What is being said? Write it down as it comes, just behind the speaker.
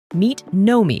Meet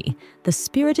Nomi, the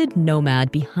spirited nomad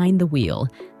behind the wheel,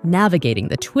 navigating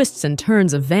the twists and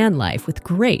turns of van life with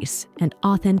grace and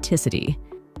authenticity.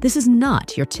 This is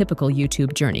not your typical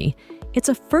YouTube journey. It's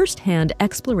a first-hand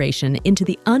exploration into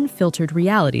the unfiltered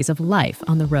realities of life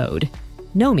on the road.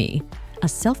 Nomi, a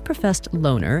self-professed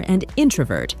loner and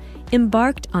introvert,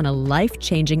 embarked on a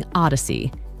life-changing odyssey,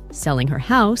 selling her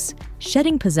house,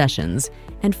 shedding possessions,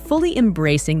 and fully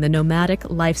embracing the nomadic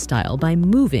lifestyle by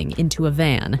moving into a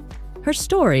van. Her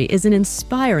story is an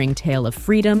inspiring tale of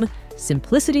freedom,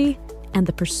 simplicity, and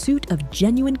the pursuit of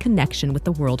genuine connection with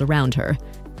the world around her.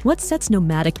 What sets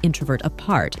Nomadic Introvert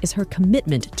apart is her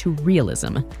commitment to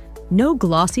realism. No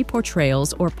glossy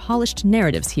portrayals or polished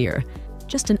narratives here,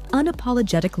 just an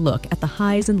unapologetic look at the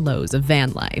highs and lows of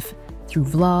van life. Through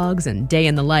vlogs and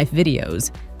day-in-the-life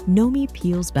videos, Nomi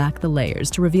peels back the layers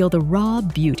to reveal the raw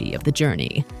beauty of the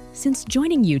journey. Since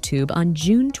joining YouTube on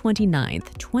June 29,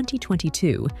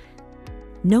 2022,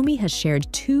 Nomi has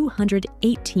shared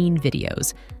 218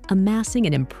 videos, amassing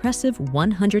an impressive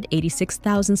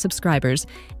 186,000 subscribers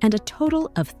and a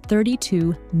total of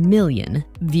 32 million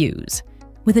views.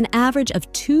 With an average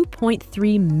of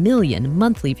 2.3 million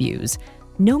monthly views,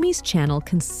 Nomi's channel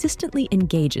consistently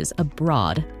engages a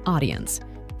broad audience.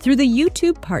 Through the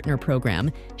YouTube Partner Program,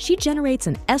 she generates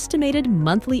an estimated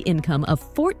monthly income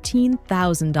of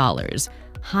 $14,000,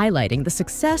 highlighting the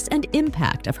success and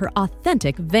impact of her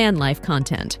authentic van life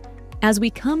content. As we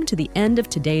come to the end of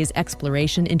today's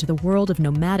exploration into the world of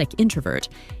Nomadic Introvert,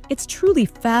 it's truly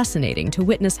fascinating to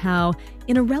witness how,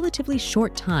 in a relatively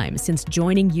short time since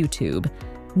joining YouTube,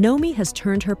 Nomi has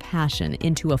turned her passion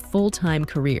into a full-time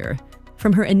career.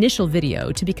 From her initial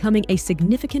video to becoming a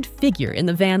significant figure in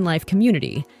the van life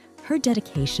community, her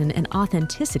dedication and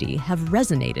authenticity have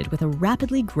resonated with a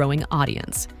rapidly growing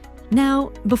audience.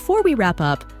 Now, before we wrap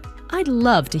up, I'd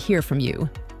love to hear from you.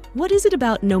 What is it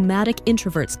about Nomadic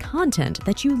Introvert's content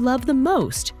that you love the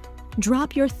most?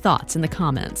 Drop your thoughts in the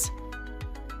comments.